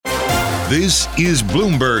This is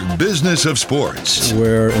Bloomberg Business of Sports.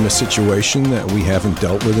 We're in a situation that we haven't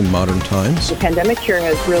dealt with in modern times. The pandemic here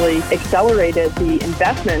has really accelerated the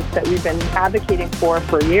investments that we've been advocating for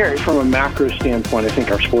years. From a macro standpoint, I think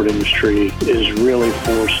our sport industry is really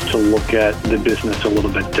forced to look at the business a little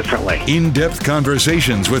bit differently. In-depth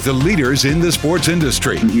conversations with the leaders in the sports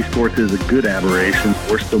industry. Esports is a good aberration.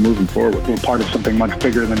 We're still moving forward. We're part of something much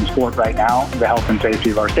bigger than sport right now. The health and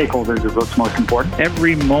safety of our stakeholders is what's most important.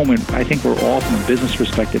 Every moment, I think we're all, from a business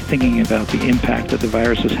perspective, thinking about the impact that the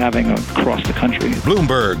virus is having across the country.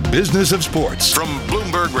 Bloomberg Business of Sports from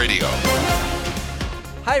Bloomberg Radio.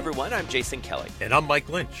 Hi, everyone. I'm Jason Kelly. And I'm Mike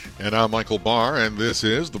Lynch. And I'm Michael Barr, and this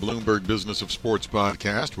is the Bloomberg Business of Sports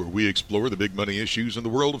podcast, where we explore the big money issues in the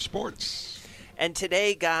world of sports. And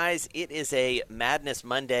today, guys, it is a Madness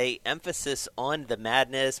Monday, emphasis on the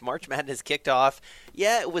madness. March Madness kicked off.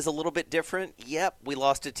 Yeah, it was a little bit different. Yep, we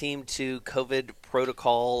lost a team to COVID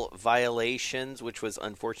protocol violations, which was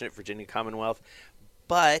unfortunate, Virginia Commonwealth.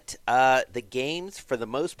 But the games, for the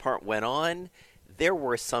most part, went on. There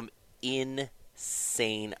were some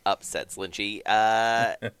insane upsets, Lynchy.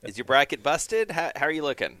 Is your bracket busted? How are you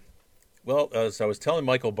looking? Well, as I was telling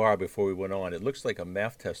Michael Barr before we went on, it looks like a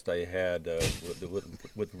math test I had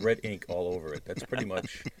with red ink all over it. That's pretty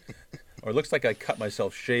much, or it looks like I cut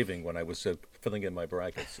myself shaving when I was filling in my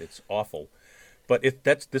brackets. It's awful. But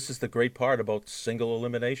this is the great part about single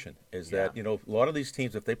elimination, is that, a lot of these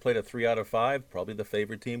teams, if they played a 3 out of 5, probably the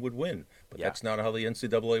favorite team would win. But that's not how the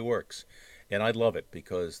NCAA works. And I love it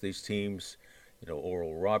because these teams,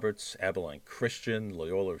 Oral Roberts, Abilene Christian,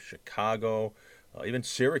 Loyola Chicago, even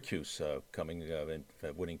Syracuse coming and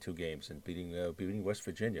winning 2 games and beating West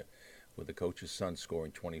Virginia with the coach's son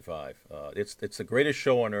scoring 25. It's the greatest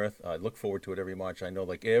show on earth. I look forward to it every March. I know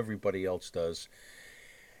like everybody else does.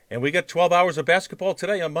 And we got 12 hours of basketball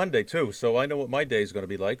today on Monday, too. So I know what my day is going to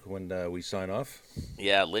be like when we sign off.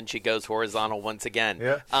 Yeah, Lynchy goes horizontal once again.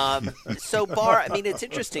 Yeah. So, Barr, it's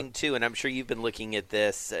interesting, too, and I'm sure you've been looking at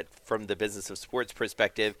this from the business of sports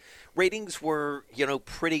perspective. Ratings were,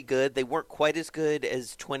 pretty good. They weren't quite as good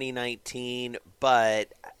as 2019,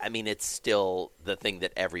 but, it's still the thing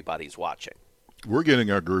that everybody's watching. We're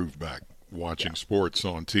getting our groove back. Watching sports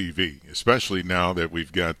on TV, especially now that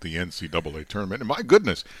we've got the NCAA tournament. And my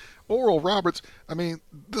goodness, Oral Roberts,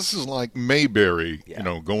 this is like Mayberry,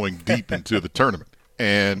 going deep into the tournament.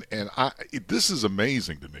 And this is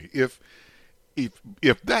amazing to me.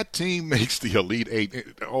 If that team makes the Elite Eight,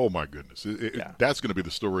 oh my goodness, that's going to be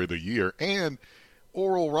the story of the year. And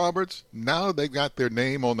Oral Roberts, now they've got their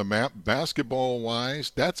name on the map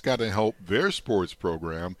basketball-wise. That's got to help their sports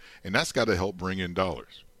program, and that's got to help bring in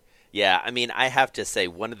dollars. Yeah, I have to say,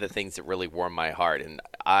 one of the things that really warmed my heart, and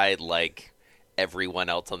I, like everyone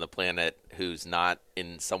else on the planet who's not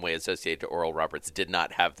in some way associated to Oral Roberts, did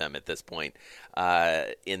not have them at this point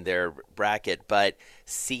in their bracket. But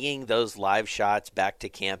seeing those live shots back to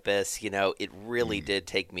campus, it really did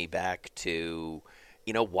take me back to,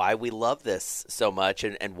 why we love this so much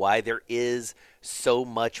and why there is so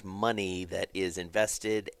much money that is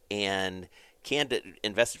invested and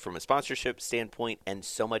invested from a sponsorship standpoint, and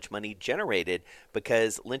so much money generated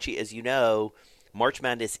because, Lynchy, as you know, March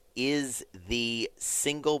Madness is the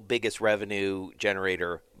single biggest revenue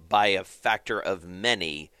generator by a factor of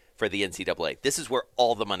many for the NCAA. This is where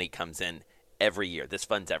all the money comes in every year. This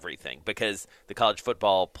funds everything because the college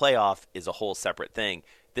football playoff is a whole separate thing.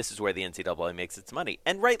 This is where the NCAA makes its money,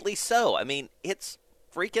 and rightly so. It's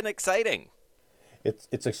freaking exciting.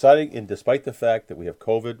 It's exciting, and despite the fact that we have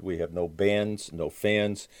COVID, we have no bands, no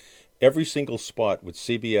fans, every single spot with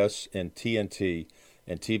CBS and TNT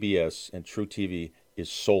and TBS and True TV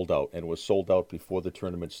is sold out, and was sold out before the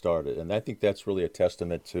tournament started. And I think that's really a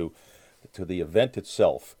testament to the event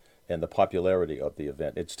itself and the popularity of the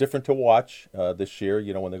event. It's different to watch this year.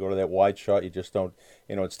 When they go to that wide shot, you just don't,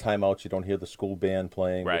 it's timeouts. You don't hear the school band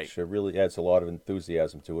playing, right, which really adds a lot of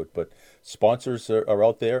enthusiasm to it. But sponsors are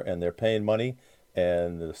out there, and they're paying money.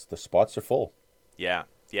 And the spots are full. Yeah.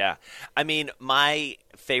 My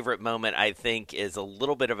favorite moment, I think, is a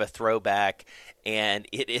little bit of a throwback, and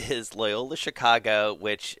it is Loyola Chicago,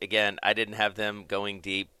 which, again, I didn't have them going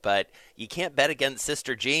deep, but you can't bet against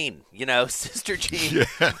Sister Jean. Sister Jean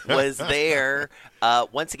was there.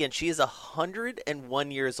 Once again, she is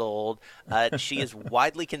 101 years old. She is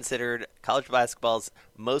widely considered college basketball's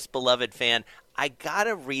most beloved fan. I got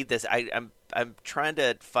to read this. I'm trying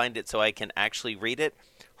to find it so I can actually read it.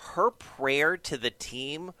 Her prayer to the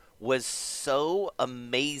team was so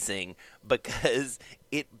amazing because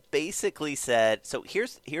it basically said, so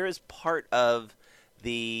here's part of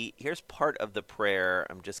the prayer.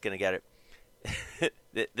 I'm just going to get it.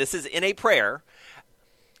 This is in a prayer.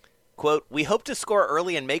 Quote, "We hope to score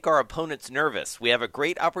early and make our opponents nervous. We have a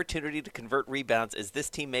great opportunity to convert rebounds as this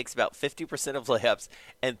team makes about 50% of layups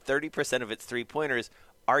and 30% of its three-pointers.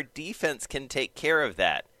 Our defense can take care of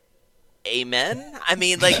that." Amen? I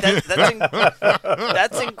mean, like,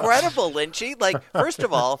 that's incredible, Lynchy. Like, first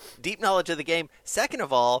of all, deep knowledge of the game. Second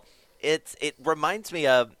of all, it reminds me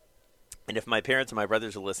of, and if my parents and my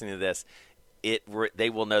brothers are listening to this, they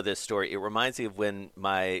will know this story. It reminds me of when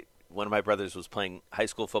one of my brothers was playing high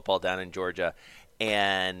school football down in Georgia,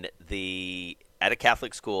 and at a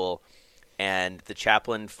Catholic school, and the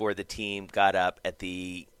chaplain for the team got up at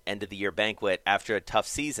the end of the year banquet after a tough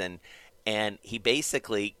season, and he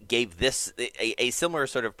basically gave a similar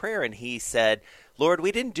sort of prayer, and he said, "Lord,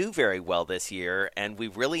 we didn't do very well this year, and we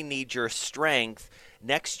really need your strength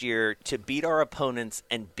next year to beat our opponents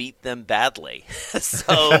and beat them badly."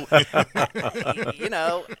 So,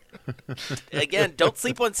 again, don't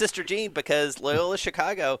sleep on Sister Jean, because Loyola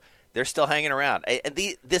Chicago, they're still hanging around. And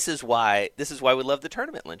this is why we love the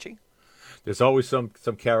tournament, Lynchy. There's always some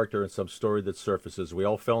character and some story that surfaces. We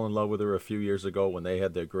all fell in love with her a few years ago when they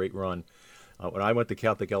had their great run. When I went to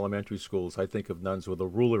Catholic elementary schools, I think of nuns with a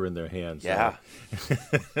ruler in their hands. Yeah.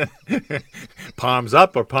 Palms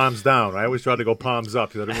up or palms down? I always try to go palms up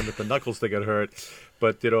because I don't want the knuckles to get hurt.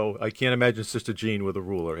 But, I can't imagine Sister Jean with a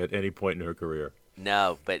ruler at any point in her career.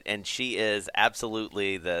 No, and she is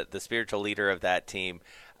absolutely the spiritual leader of that team,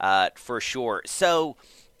 for sure. So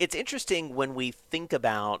it's interesting when we think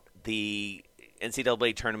about the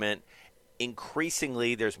NCAA tournament.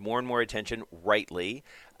 Increasingly, there's more and more attention, rightly,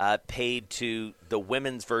 paid to the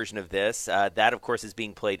women's version of this. That, of course, is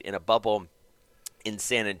being played in a bubble in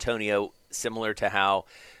San Antonio, similar to how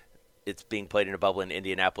it's being played in a bubble in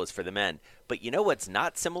Indianapolis for the men. But you know what's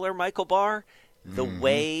not similar, Michael Barr? The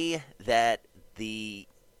way that the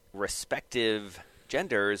respective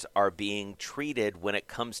genders are being treated when it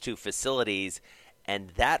comes to facilities, and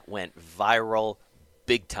that went viral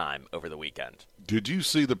big time over the weekend. Did you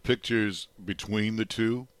see the pictures between the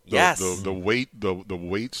two? Yes. The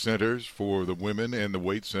weight centers for the women and the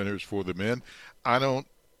weight centers for the men.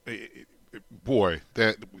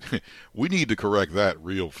 That we need to correct that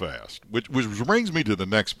real fast. Which brings me to the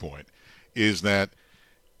next point, is that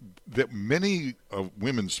many of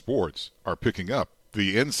women's sports are picking up.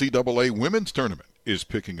 The NCAA women's tournament is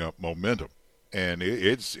picking up momentum, and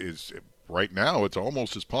it's right now it's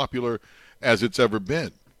almost as popular as it's ever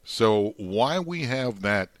been. So why we have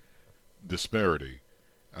that disparity,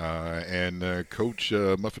 and Coach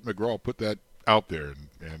Muffet McGraw put that out there,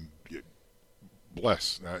 and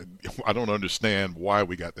bless. I don't understand why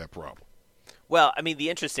we got that problem. Well, I mean, the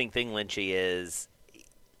interesting thing, Lynchy, is,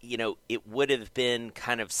 it would have been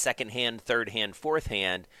kind of second hand, third hand, fourth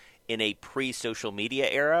hand in a pre-social media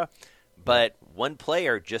era. But one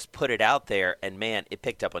player just put it out there, and, man, it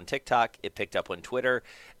picked up on TikTok, it picked up on Twitter,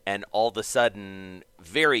 and all of a sudden,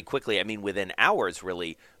 very quickly, I mean, within hours,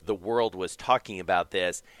 really, the world was talking about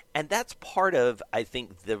this. And that's part of, I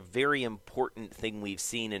think, the very important thing we've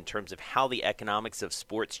seen in terms of how the economics of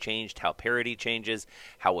sports changed, how parity changes,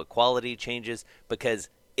 how equality changes, because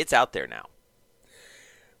it's out there now.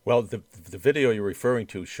 Well, the video you're referring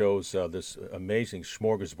to shows this amazing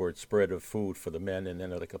smorgasbord spread of food for the men, and then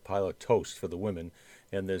like a pile of toast for the women,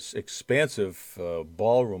 and this expansive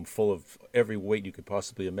ballroom full of every weight you could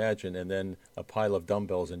possibly imagine, and then a pile of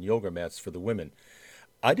dumbbells and yoga mats for the women.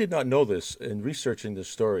 I did not know this in researching this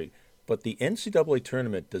story, but the NCAA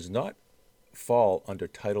tournament does not fall under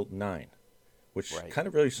Title IX, which kind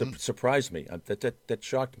of really surprised me. That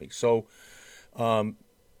shocked me. So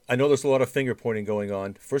I know there's a lot of finger-pointing going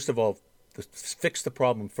on. First of all, fix the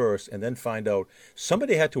problem first, and then find out.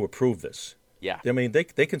 Somebody had to approve this. Yeah. I mean, they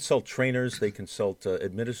consult trainers, they consult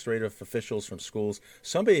administrative officials from schools.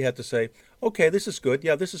 Somebody had to say, okay, this is good.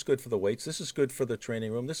 Yeah, this is good for the weights. This is good for the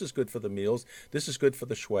training room. This is good for the meals. This is good for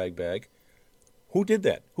the swag bag. Who did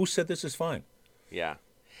that? Who said this is fine? Yeah.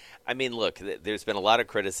 I mean, look, there's been a lot of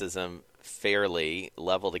criticism fairly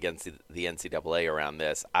leveled against the NCAA around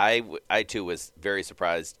this. I too, was very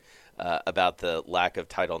surprised about the lack of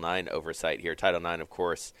Title IX oversight here. Title IX, of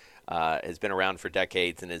course, has been around for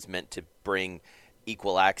decades and is meant to bring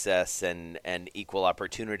equal access and equal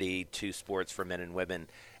opportunity to sports for men and women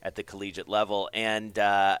at the collegiate level. And,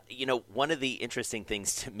 one of the interesting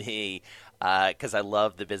things to me, because I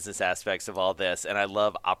love the business aspects of all this, and I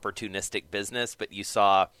love opportunistic business, but you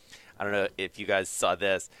saw, I don't know if you guys saw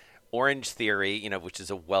this, Orange Theory, which is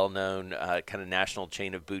a well-known kind of national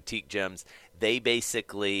chain of boutique gyms, they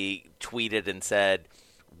basically tweeted and said,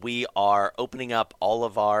 we are opening up all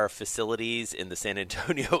of our facilities in the San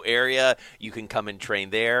Antonio area. You can come and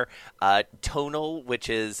train there. Tonal, which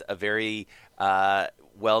is a very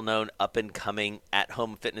well-known up-and-coming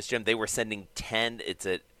at-home fitness gym. They were sending 10.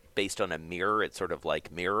 Based on a mirror. It's sort of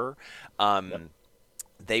like Mirror.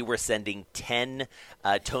 They were sending 10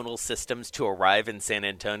 tonal systems to arrive in San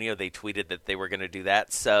Antonio. They tweeted that they were going to do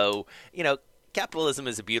that. So, capitalism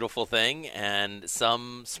is a beautiful thing, and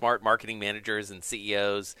some smart marketing managers and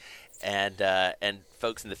CEOs and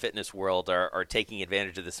folks in the fitness world are taking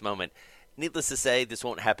advantage of this moment. Needless to say, this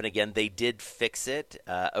won't happen again. They did fix it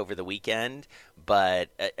over the weekend, but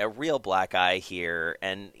a real black eye here.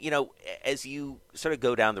 And, as you sort of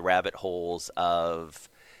go down the rabbit holes of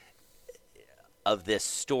this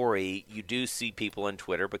story, you do see people on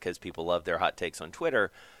Twitter, because people love their hot takes on Twitter,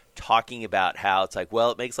 talking about how it's like,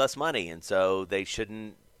 well, it makes less money, and so they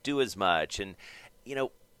shouldn't do as much. And,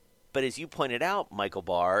 but as you pointed out, Michael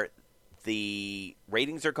Barr, the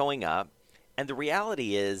ratings are going up. And the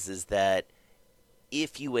reality is that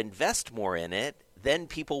if you invest more in it, then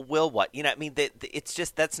people will it's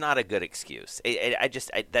just, that's not a good excuse.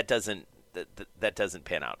 That doesn't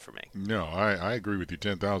pan out for me. No, I agree with you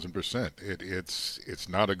 10,000%. It's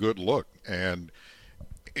not a good look. And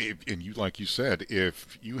like you said,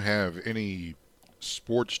 if you have any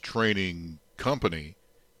sports training company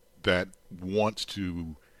that wants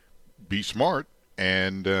to be smart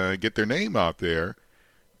and get their name out there,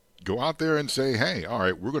 go out there and say, hey, all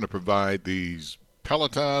right, we're going to provide these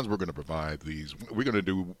Pelotons, we're going to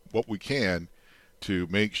do what we can to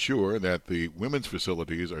make sure that the women's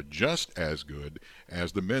facilities are just as good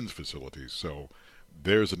as the men's facilities. So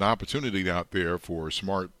there's an opportunity out there for a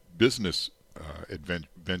smart business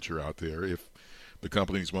venture out there if the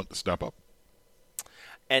companies want to step up.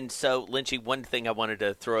 And so, Lynchy, one thing I wanted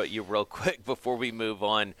to throw at you real quick before we move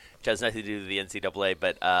on, which has nothing to do with the NCAA,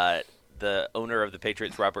 but the owner of the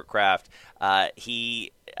Patriots, Robert Kraft,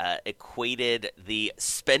 he equated the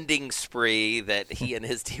spending spree that he and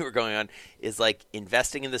his team were going on is like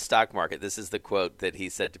investing in the stock market. This is the quote that he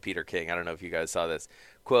said to Peter King. I don't know if you guys saw this.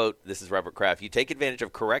 Quote, this is Robert Kraft. You take advantage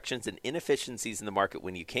of corrections and inefficiencies in the market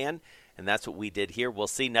when you can, and that's what we did here. We'll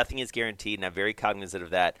see. Nothing is guaranteed, and I'm very cognizant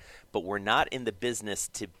of that. But we're not in the business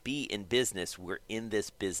to be in business. We're in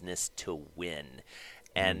this business to win.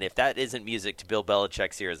 And if that isn't music to Bill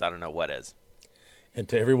Belichick's ears, I don't know what is. And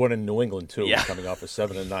to everyone in New England, too, coming off a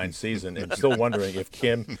 7-9 season and still wondering if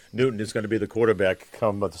Cam Newton is going to be the quarterback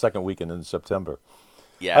come the second weekend in September.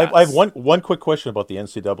 Yeah, I have one quick question about the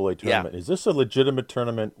NCAA tournament. Yeah. Is this a legitimate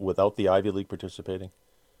tournament without the Ivy League participating?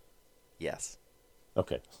 Yes.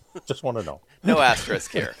 Okay. Just want to know. No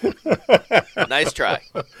asterisk here. Nice try.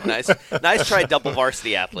 Nice try, double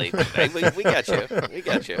varsity athlete. We got you. We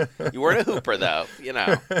got you. You weren't a hooper, though,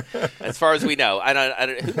 as far as we know. I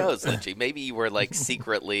don't, who knows, Lynchy? Maybe you were,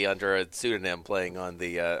 secretly under a pseudonym playing on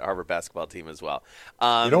the Harvard basketball team as well.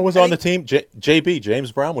 Who was on the team? JB,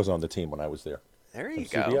 James Brown was on the team when I was there. There you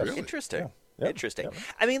go. Really? Interesting. Yeah. Interesting. Yeah.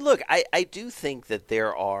 I mean, look, I do think that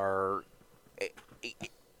there are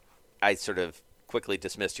I sort of quickly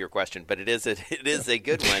dismissed your question, but it is a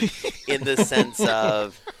good one in the sense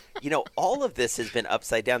of, all of this has been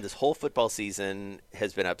upside down. This whole football season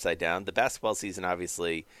has been upside down. The basketball season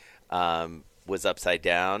obviously was upside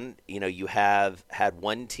down. You have had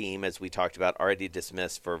one team, as we talked about, already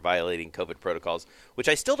dismissed for violating COVID protocols, which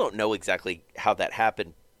I still don't know exactly how that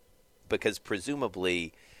happened, because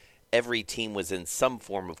presumably every team was in some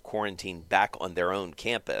form of quarantine back on their own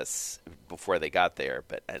campus before they got there.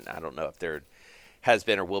 And I don't know if there has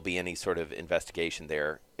been or will be any sort of investigation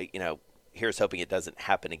there. Here's hoping it doesn't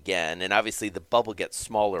happen again. And obviously the bubble gets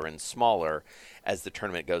smaller and smaller as the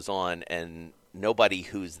tournament goes on, and nobody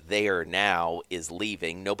who's there now is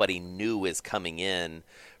leaving. Nobody new is coming in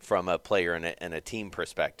from a player and a team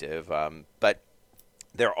perspective. But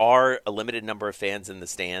there are a limited number of fans in the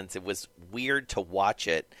stands. It was weird to watch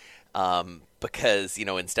it because,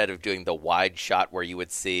 instead of doing the wide shot where you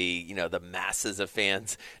would see, the masses of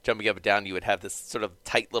fans jumping up and down, you would have this sort of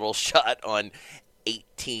tight little shot on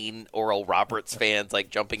 18 Oral Roberts fans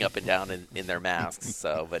jumping up and down in their masks.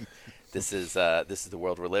 So, but this is the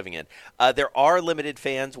world we're living in. There are limited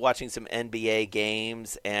fans watching some NBA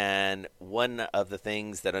games, and one of the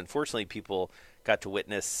things that unfortunately people got to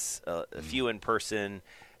witness, a few in person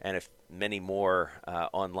and many more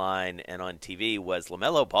online and on TV, was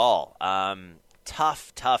LaMelo Ball.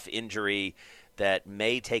 Tough injury that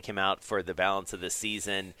may take him out for the balance of the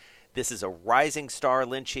season. This is a rising star,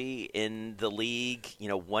 Lynchy, in the league.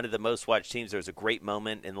 One of the most watched teams. There was a great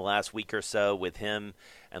moment in the last week or so with him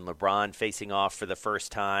and LeBron facing off for the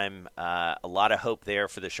first time. A lot of hope there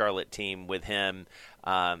for the Charlotte team with him.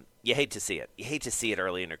 You hate to see it. You hate to see it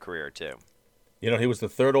early in a career, too. He was the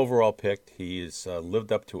third overall pick. He's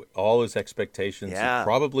lived up to all his expectations. Yeah. He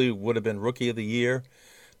probably would have been Rookie of the Year.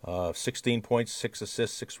 16 points, 6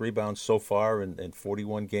 assists, 6 rebounds so far in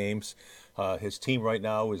 41 games. His team right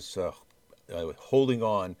now is holding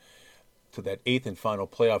on to that 8th and final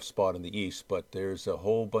playoff spot in the East, but there's a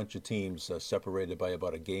whole bunch of teams separated by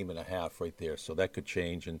about a game and a half right there, so that could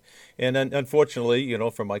change. And unfortunately,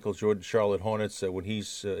 for Michael Jordan, Charlotte Hornets, when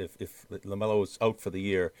if LaMelo is out for the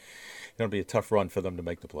year, it'll be a tough run for them to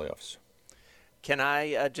make the playoffs. Can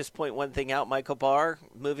I just point one thing out, Michael Barr,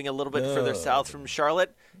 moving a little bit further south from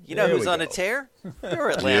Charlotte? You know who's on a tear?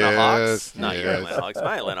 Your Atlanta Hawks. Not your Atlanta Hawks,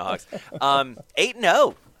 my Atlanta Hawks.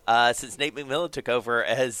 8-0. Since Nate McMillan took over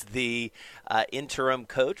as the interim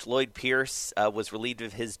coach. Lloyd Pierce was relieved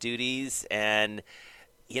of his duties. And,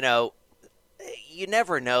 you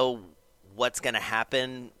never know what's going to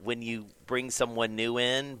happen when you bring someone new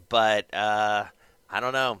in. But I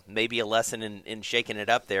don't know, maybe a lesson in shaking it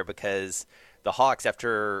up there, because the Hawks,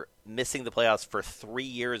 after missing the playoffs for 3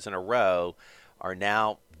 years in a row, are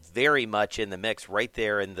now very much in the mix, right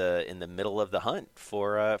there in the middle of the hunt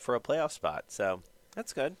for a playoff spot. So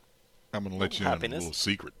that's good. I'm going to let you in a little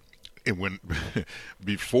secret. And when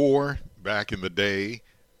before, back in the day,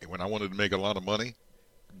 when I wanted to make a lot of money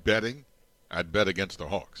betting, I'd bet against the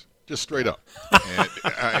Hawks, just straight up.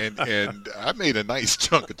 And I made a nice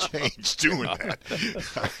chunk of change doing that.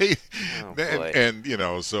 And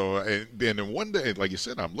then one day, like you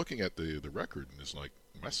said, I'm looking at the record, and it's like,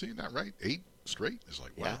 am I seeing that right? 8 straight? It's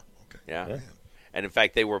like, wow. Yeah. Okay. Yeah. Man. And in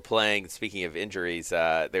fact, they were playing, speaking of injuries,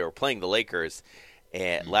 they were playing the Lakers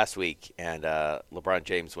last week, and LeBron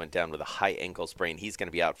James went down with a high ankle sprain. He's going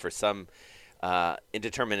to be out for some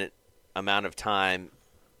indeterminate amount of time.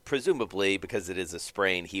 Presumably, because it is a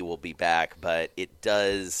sprain, he will be back, but it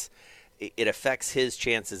affects his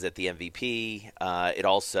chances at the MVP. It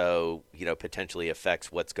also, potentially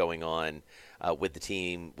affects what's going on with the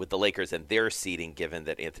team, with the Lakers and their seeding, given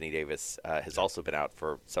that Anthony Davis has also been out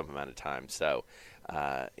for some amount of time. So,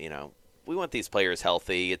 we want these players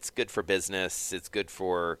healthy. It's good for business. It's good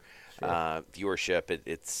for viewership.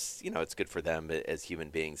 It's good for them as human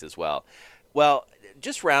beings as well. Well,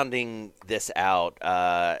 just rounding this out,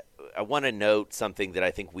 I want to note something that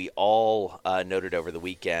I think we all noted over the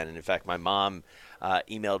weekend. And in fact, my mom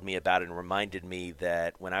emailed me about it and reminded me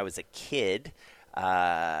that when I was a kid,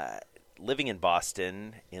 living in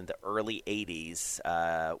Boston in the early 80s,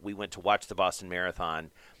 we went to watch the Boston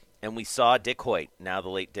Marathon, and we saw Dick Hoyt, now the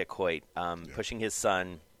late Dick Hoyt, pushing his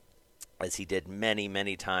son, as he did many,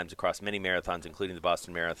 many times across many marathons, including the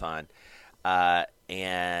Boston Marathon.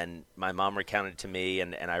 And my mom recounted to me,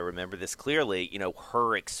 and I remember this clearly,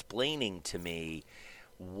 her explaining to me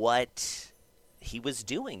what he was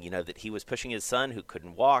doing, that he was pushing his son who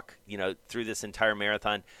couldn't walk, through this entire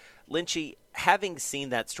marathon. Lynchy, having seen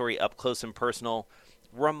that story up close and personal,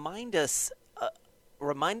 remind us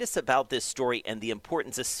about this story and the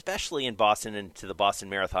importance, especially in Boston and to the Boston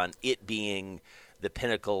Marathon, it being the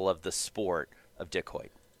pinnacle of the sport, of Dick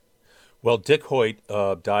Hoyt. Well, Dick Hoyt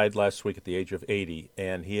died last week at the age of 80,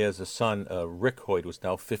 and he has a son, Rick Hoyt, who's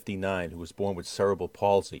now 59, who was born with cerebral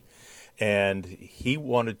palsy. And he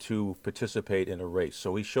wanted to participate in a race.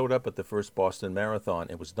 So he showed up at the first Boston Marathon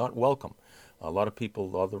and was not welcome. A lot of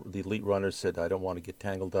people, all the elite runners said, I don't want to get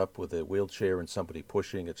tangled up with a wheelchair and somebody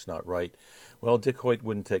pushing. It's not right. Well, Dick Hoyt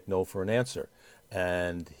wouldn't take no for an answer.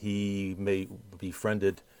 And he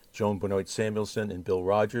befriended Joan Benoit Samuelson and Bill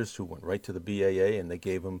Rogers, who went right to the BAA, and they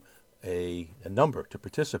gave him a number to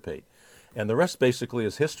participate. And the rest basically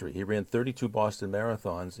is history. He ran 32 Boston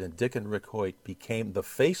Marathons, and Dick and Rick Hoyt became the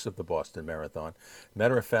face of the Boston Marathon.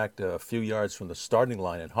 Matter of fact, a few yards from the starting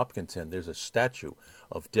line in Hopkinton, there's a statue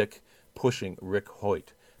of Dick pushing Rick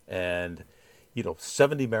Hoyt. And,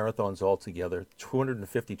 70 marathons altogether,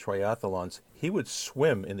 250 triathlons. He would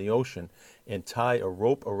swim in the ocean and tie a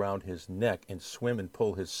rope around his neck and swim and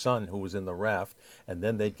pull his son, who was in the raft, and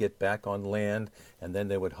then they'd get back on land, and then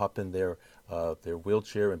they would hop in their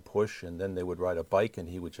wheelchair and push, and then they would ride a bike, and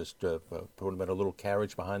he would just put him in a little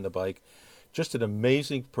carriage behind the bike. Just an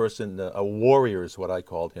amazing person, a warrior is what I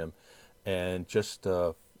called him, and just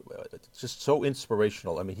so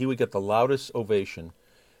inspirational. I mean, he would get the loudest ovation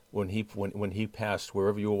when he passed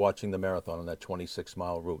wherever you were watching the marathon on that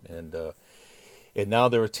 26-mile route. And now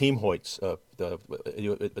there are Team Hoyts, the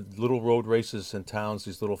little road races in towns,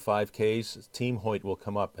 these little 5Ks. Team Hoyt will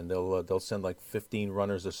come up, and they'll send like 15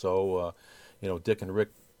 runners or so. Dick and Rick,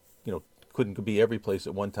 couldn't be every place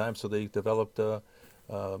at one time, so they developed a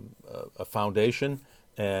foundation.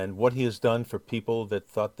 And what he has done for people that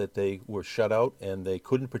thought that they were shut out and they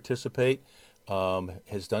couldn't participate,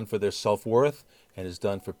 has done for their self-worth, and has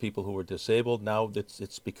done for people who are disabled. Now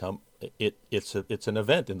it's become it's an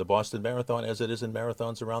event in the Boston Marathon, as it is in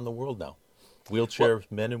marathons around the world now. Wheelchair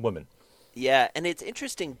men and women. Yeah, and it's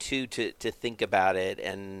interesting too to think about it,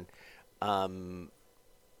 and I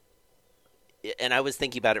was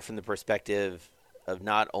thinking about it from the perspective of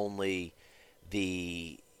not only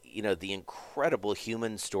the incredible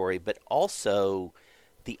human story, but also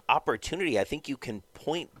the opportunity. I think you can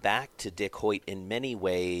point back to Dick Hoyt in many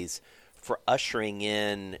ways for ushering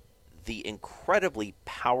in the incredibly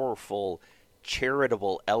powerful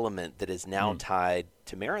charitable element that is now tied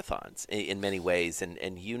to marathons in many ways. And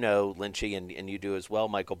Lynchy, and you do as well,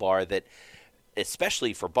 Michael Barr, that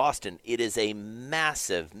especially for Boston, it is a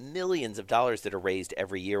massive millions of dollars that are raised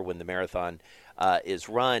every year when the marathon is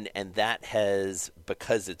run. And that has,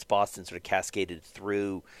 because it's Boston, sort of cascaded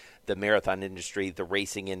through the marathon industry, the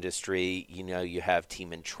racing industry. You have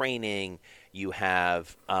Team in Training, you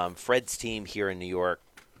have Fred's team here in New York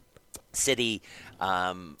City,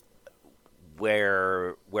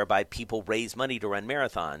 whereby people raise money to run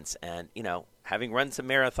marathons. And, having run some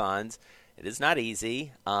marathons, it is not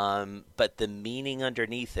easy, but the meaning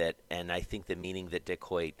underneath it, and I think the meaning that Dick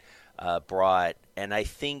Hoyt brought, and I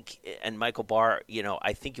think, and Michael Barr,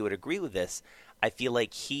 I think you would agree with this, I feel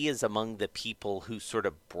like he is among the people who sort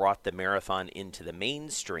of brought the marathon into the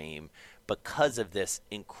mainstream because of this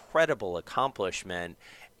incredible accomplishment.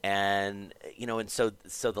 And, and so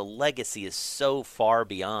the legacy is so far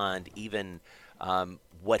beyond even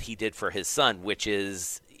what he did for his son, which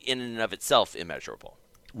is in and of itself immeasurable.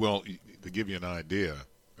 Well, to give you an idea,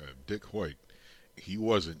 Dick Hoyt, he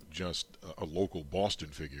wasn't just a local Boston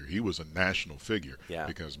figure. He was a national figure. Yeah.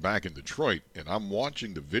 Because back in Detroit, and I'm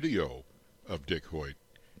watching the video of Dick Hoyt,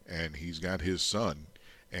 and he's got his son,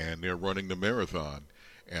 and they're running the marathon,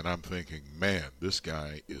 and I'm thinking, man, this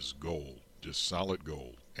guy is gold, just solid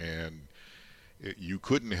gold. And you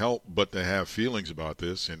couldn't help but to have feelings about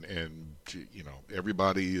this, and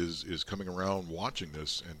everybody is coming around watching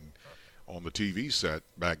this, and on the TV set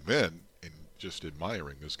back then, and just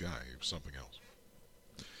admiring this guy. It was something else.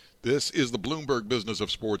 This is the Bloomberg Business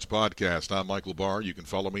of Sports podcast. I'm Michael Barr. You can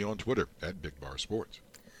follow me on Twitter at Big Bar Sports.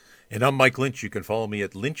 And I'm Mike Lynch. You can follow me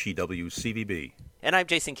at Lynchy WCVB. And I'm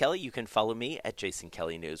Jason Kelly. You can follow me at Jason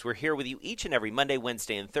Kelly News. We're here with you each and every Monday,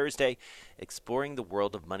 Wednesday, and Thursday, exploring the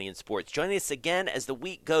world of money and sports. Join us again as the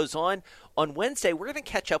week goes on. On Wednesday, we're going to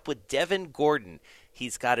catch up with Devin Gordon.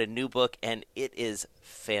 He's got a new book, and it is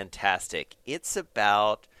fantastic. It's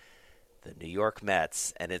about the New York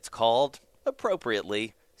Mets, and it's called,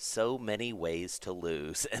 appropriately, So Many Ways to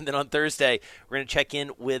Lose. And then on Thursday, we're going to check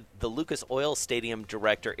in with the Lucas Oil Stadium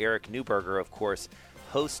director, Eric Newberger, of course,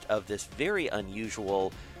 host of this very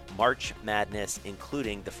unusual March Madness,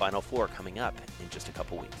 including the Final Four coming up in just a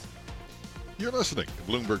couple weeks. You're listening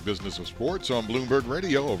to Bloomberg Business of Sports on Bloomberg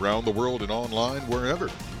Radio, around the world and online, wherever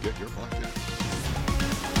you get your podcast.